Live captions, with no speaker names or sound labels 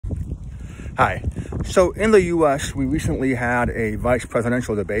Hi. So in the U.S., we recently had a vice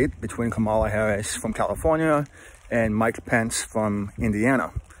presidential debate between Kamala Harris from California and Mike Pence from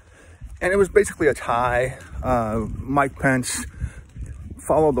Indiana. And it was basically a tie. Mike Pence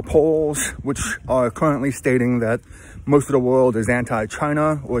followed the polls, which are currently stating that most of the world is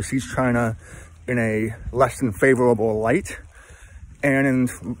anti-China or sees China in a less than favorable light. And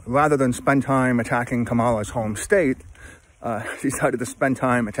rather than spend time attacking Kamala's home state, decided to spend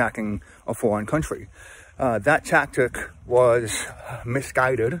time attacking a foreign country. That tactic was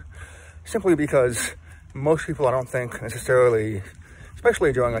misguided simply because most people, I don't think necessarily,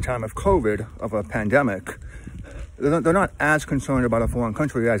 especially during a time of COVID, of a pandemic, they're not as concerned about a foreign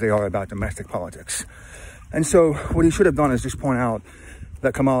country as they are about domestic politics. And so what he should have done is just point out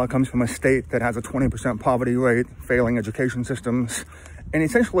that Kamala comes from a state that has a 20% poverty rate, failing education systems, and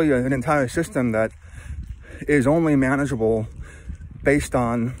essentially an entire system that is only manageable based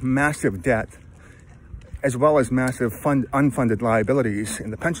on massive debt, as well as massive unfunded liabilities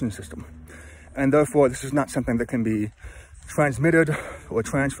in the pension system. And therefore, this is not something that can be transmitted or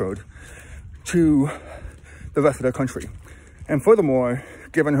transferred to the rest of the country. And furthermore,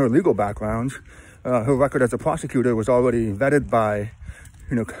 given her legal background, her record as a prosecutor was already vetted by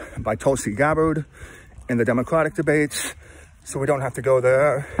Tulsi Gabbard in the Democratic debates, so we don't have to go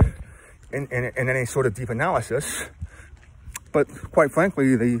there in any sort of deep analysis. But quite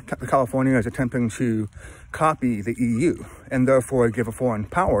frankly, California is attempting to copy the EU and therefore give a foreign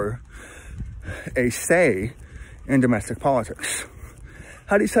power a say in domestic politics.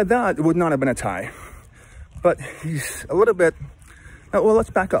 Had he said that, it would not have been a tie. But he's a little bit, well,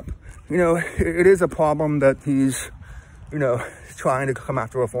 let's back up. It is a problem that he's, trying to come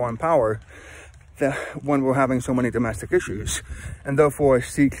after a foreign power when we're having so many domestic issues, and therefore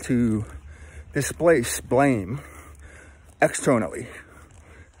seek to displace blame externally.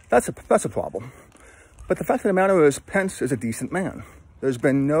 That's a problem. But the fact of the matter is, Pence is a decent man. There's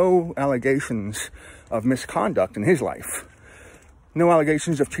been no allegations of misconduct in his life. No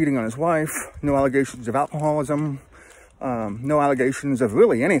allegations of cheating on his wife, no allegations of alcoholism, no allegations of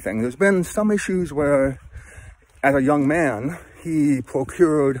really anything. There's been some issues where, as a young man, he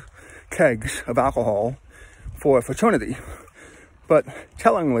procured kegs of alcohol for a fraternity. But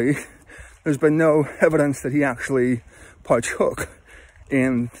tellingly, there's been no evidence that he actually partook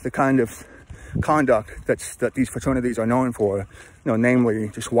in the kind of conduct that these fraternities are known for, namely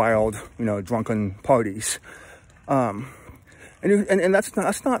just wild, drunken parties. And that's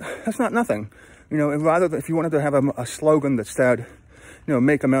not nothing. Rather, if you wanted to have a slogan that said,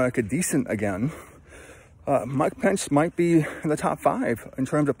 make America decent again, Mike Pence might be in the top 5 in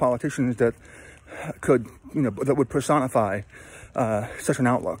terms of politicians that could, that would personify such an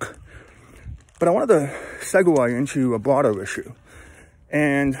outlook. But I wanted to segue into a broader issue.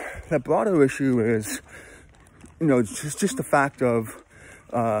 And that broader issue is, just the fact of,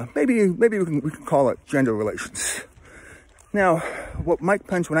 maybe we can call it gender relations. Now, what Mike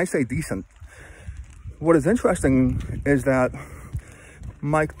Pence, when I say decent, what is interesting is that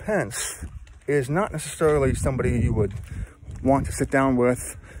Mike Pence is not necessarily somebody you would want to sit down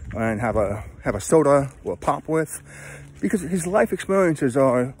with and have a soda or a pop with, because his life experiences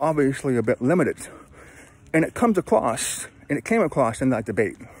are obviously a bit limited. And it came across in that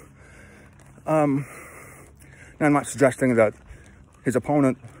debate. Now, I'm not suggesting that his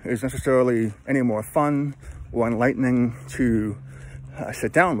opponent is necessarily any more fun or enlightening to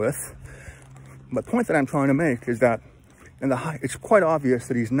sit down with. But the point that I'm trying to make is that it's quite obvious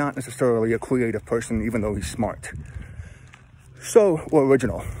that he's not necessarily a creative person, even though he's smart. Or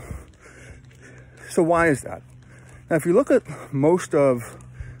original. So why is that? Now, if you look at most of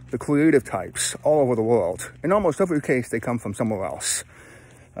the creative types all over the world, in almost every case, they come from somewhere else.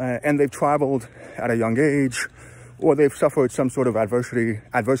 And they've traveled at a young age, or they've suffered some sort of adversity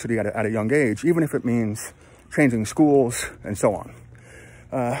at a young age, even if it means changing schools and so on.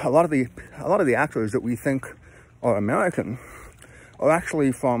 A lot of the actors that we think are American are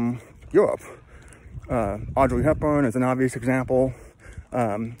actually from Europe. Audrey Hepburn is an obvious example.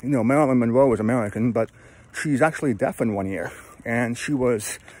 Marilyn Monroe is American, but she's actually deaf in one ear, and she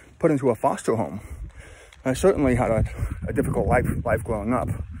was put into a foster home. I certainly had a difficult life growing up.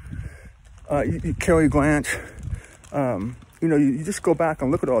 Cary Grant, you just go back and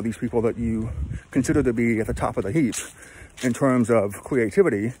look at all these people that you consider to be at the top of the heap in terms of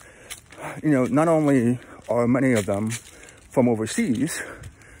creativity. Not only are many of them from overseas,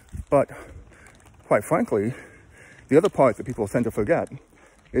 but quite frankly, the other part that people tend to forget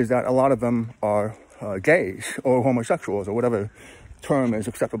is that a lot of them are gays or homosexuals or whatever term is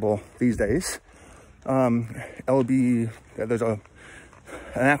acceptable these days. There's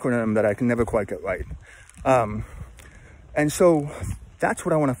an acronym that I can never quite get right. And so that's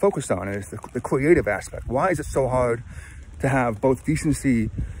what I want to focus on, is the creative aspect. Why is it so hard to have both decency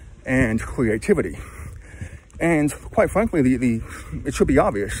and creativity? And quite frankly, it should be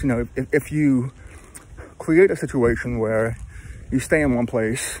obvious. You know, if you create a situation where you stay in one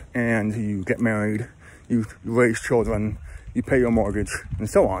place and you get married, you raise children, you pay your mortgage, and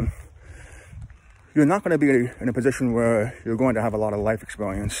so on, you're not going to be in a position where you're going to have a lot of life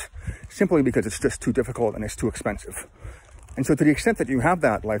experience, simply because it's just too difficult and it's too expensive. And so to the extent that you have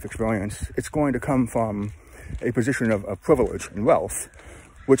that life experience, it's going to come from a position of privilege and wealth,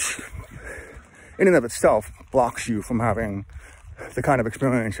 which in and of itself blocks you from having the kind of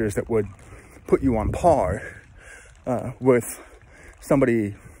experiences that would put you on par with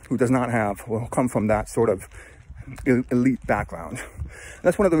somebody who does not have or come from that sort of elite background. And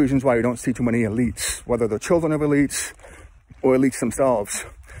that's one of the reasons why you don't see too many elites, whether they're children of elites or elites themselves,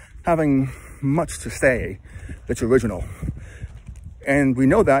 having much to say that's original. And we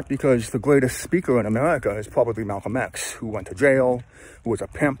know that because the greatest speaker in America is probably Malcolm X, who went to jail, who was a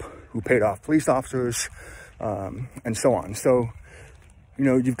pimp, who paid off police officers, and so on. So, you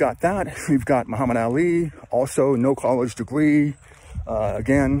know, you've got that. You've got Muhammad Ali, also no college degree.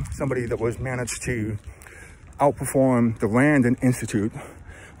 Again, somebody that was managed to outperform the Rand Institute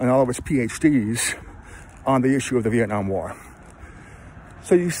and all of its PhDs on the issue of the Vietnam War.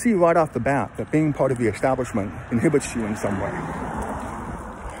 So you see right off the bat that being part of the establishment inhibits you in some way,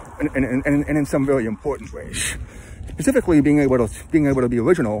 and in some very important ways. Specifically, being able to be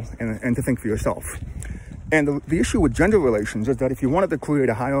original and to think for yourself. And the issue with gender relations is that if you wanted to create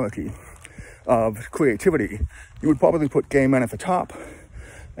a hierarchy of creativity, you would probably put gay men at the top,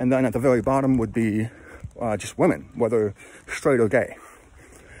 and then at the very bottom would be just women, whether straight or gay.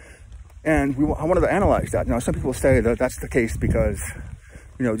 And I wanted to analyze that. Now, some people say that that's the case because,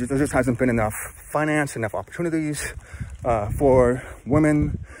 you know, there just hasn't been enough finance, enough opportunities for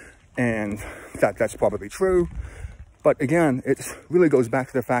women, and that's probably true. But again, it really goes back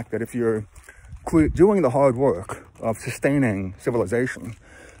to the fact that if you're doing the hard work of sustaining civilization,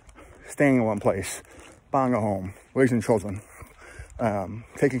 staying in one place, buying a home, raising children,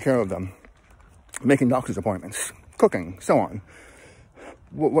 taking care of them, making doctor's appointments, cooking, so on,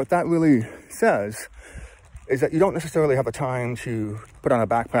 what that really says is that you don't necessarily have the time to put on a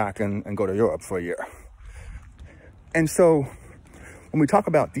backpack and go to Europe for a year. And so when we talk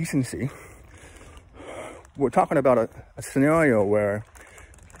about decency, we're talking about a scenario where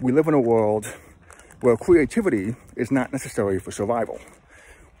we live in a world where creativity is not necessary for survival.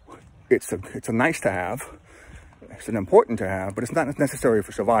 It's a nice to have, it's an important to have, but it's not necessary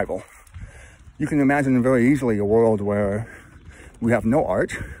for survival. You can imagine very easily a world where we have no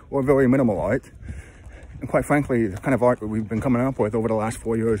art or very minimal art. And quite frankly, the kind of art that we've been coming up with over the last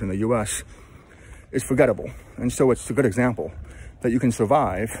 4 years in the US is forgettable. And so it's a good example that you can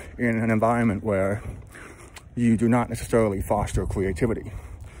survive in an environment where you do not necessarily foster creativity.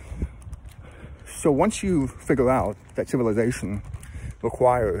 So once you figure out that civilization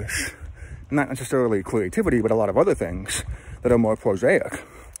requires not necessarily creativity, but a lot of other things that are more prosaic,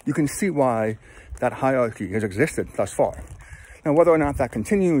 you can see why that hierarchy has existed thus far. Now, whether or not that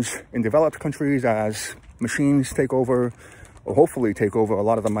continues in developed countries as machines take over, or hopefully take over a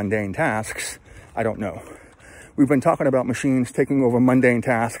lot of the mundane tasks, I don't know. We've been talking about machines taking over mundane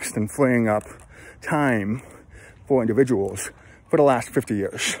tasks and freeing up time for individuals for the last 50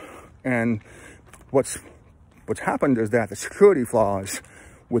 years. And what's happened is that the security flaws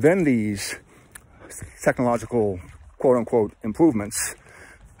within these technological, quote-unquote, improvements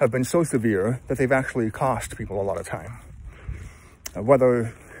have been so severe that they've actually cost people a lot of time.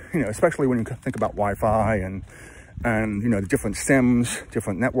 Whether, you know, especially when you think about Wi-Fi and you know, the different SIMs,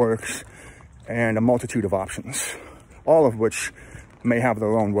 different networks, and a multitude of options, all of which may have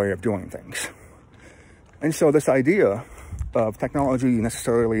their own way of doing things. And so this idea of technology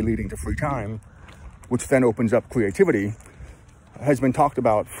necessarily leading to free time, which then opens up creativity, has been talked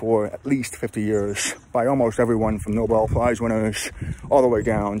about for at least 50 years by almost everyone from Nobel Prize winners all the way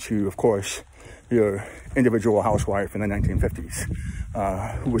down to, of course, your individual housewife in the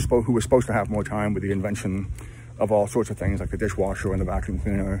 1950s, who was supposed to have more time with the invention of all sorts of things like the dishwasher and the vacuum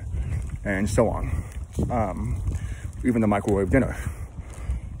cleaner and so on, even the microwave dinner.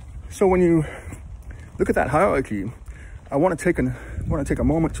 So when you look at that hierarchy, I want to take a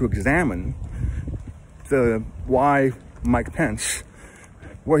moment to examine why Mike Pence,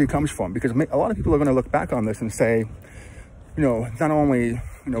 where he comes from, because a lot of people are going to look back on this and say, you know, not only, you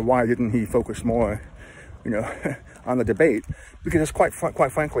know, why didn't he focus more, you know, on the debate, because it's quite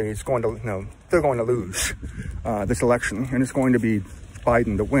frankly, it's going to, you know, they're going to lose this election, and it's going to be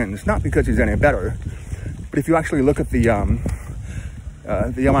Biden that wins, not because he's any better, but if you actually look at the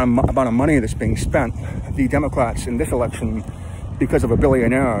amount of money that's being spent, the Democrats in this election, because of a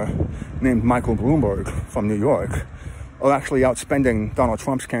billionaire named Michael Bloomberg from New York, are actually outspending Donald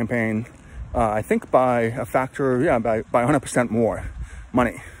Trump's campaign, I think by a factor, by 100% more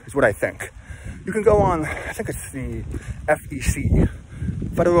money, is what I think. You can go on, I think it's the FEC,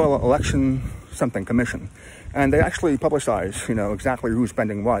 Federal Election something Commission, and they actually publicize, exactly who's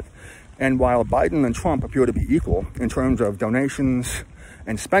spending what. And while Biden and Trump appear to be equal in terms of donations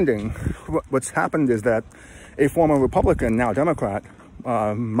and spending, what's happened is that a former Republican, now Democrat,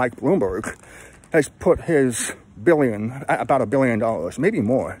 Mike Bloomberg, has put his about $1 billion, maybe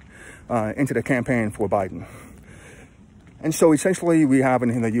more, into the campaign for Biden. And so essentially we have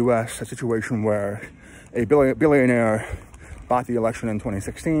in the US a situation where a billionaire bought the election in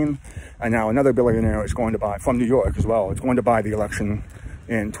 2016, and now another billionaire is going to buy, from New York as well, it's going to buy the election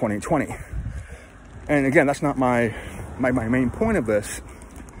in 2020. And again, that's not my main point of this,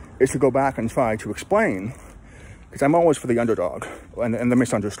 is to go back and try to explain, because I'm always for the underdog and the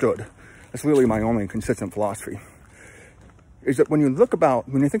misunderstood. That's really my only consistent philosophy, is that when you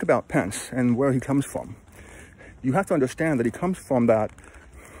think about Pence and where he comes from, you have to understand that he comes from that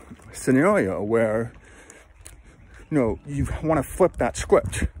scenario where, you want to flip that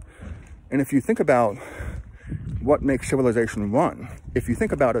script. And if you think about what makes civilization run, if you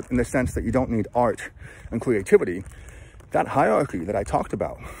think about it in the sense that you don't need art and creativity, that hierarchy that I talked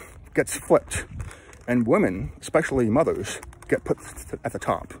about gets flipped, and women, especially mothers, get put at the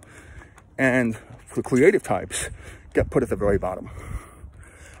top, and the creative types get put at the very bottom.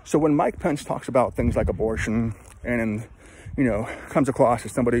 So when Mike Pence talks about things like abortion and, comes across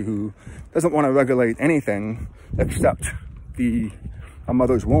as somebody who doesn't want to regulate anything except a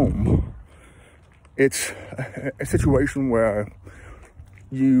mother's womb, it's a situation where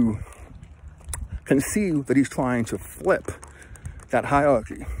you can see that he's trying to flip that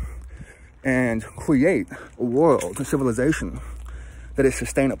hierarchy and create a world, a civilization that is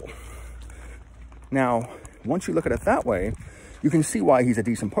sustainable. Now, once you look at it that way, you can see why he's a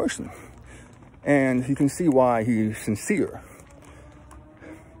decent person, and you can see why he's sincere.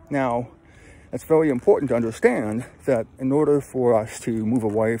 Now, it's very important to understand that in order for us to move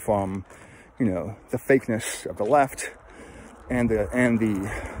away from, the fakeness of the left and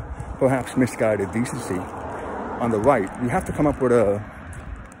the perhaps misguided decency on the right, you have to come up with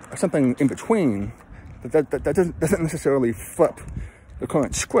something in between that doesn't necessarily flip the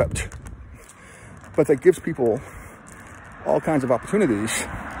current script, but that gives people all kinds of opportunities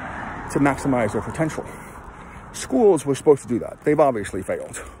to maximize their potential. Schools were supposed to do that. They've obviously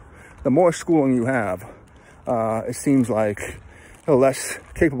failed. The more schooling you have, it seems like the less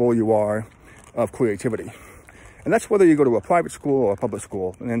capable you are of creativity. And that's whether you go to a private school or a public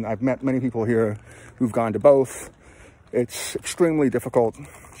school. And I've met many people here who've gone to both. It's extremely difficult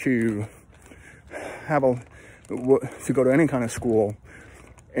to go to any kind of school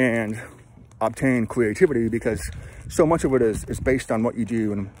and obtain creativity, because so much of it is based on what you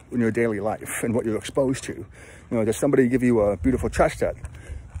do in your daily life and what you're exposed to. Does somebody give you a beautiful chess set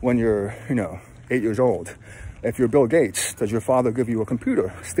when you're, 8 years old? If you're Bill Gates, does your father give you a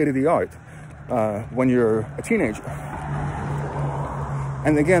computer, state-of-the-art, when you're a teenager?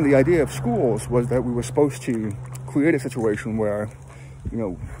 And again, the idea of schools was that we were supposed to create a situation where,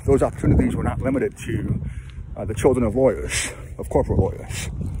 those opportunities were not limited to the children of lawyers, of corporate lawyers,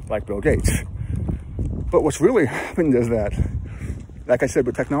 like Bill Gates. But what's really happened is that, like I said,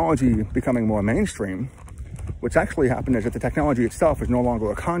 with technology becoming more mainstream, what's actually happened is that the technology itself is no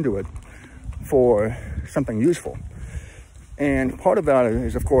longer a conduit for something useful. And part of that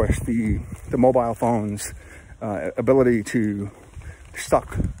is, of course, the mobile phone's ability to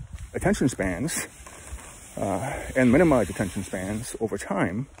suck attention spans and minimize attention spans over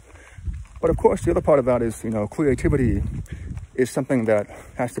time. But of course, the other part of that is, creativity is something that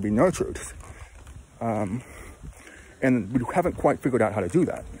has to be nurtured. And we haven't quite figured out how to do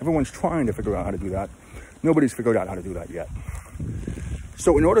that. Everyone's trying to figure out how to do that. Nobody's figured out how to do that yet.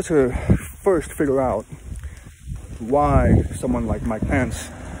 So in order to first figure out why someone like Mike Pence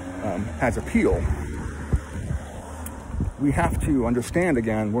has appeal, we have to understand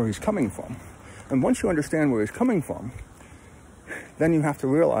again where he's coming from. And once you understand where he's coming from, then you have to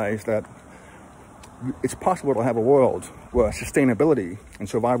realize that it's possible to have a world where sustainability and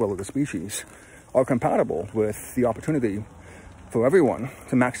survival of the species are compatible with the opportunity for everyone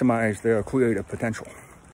to maximize their creative potential.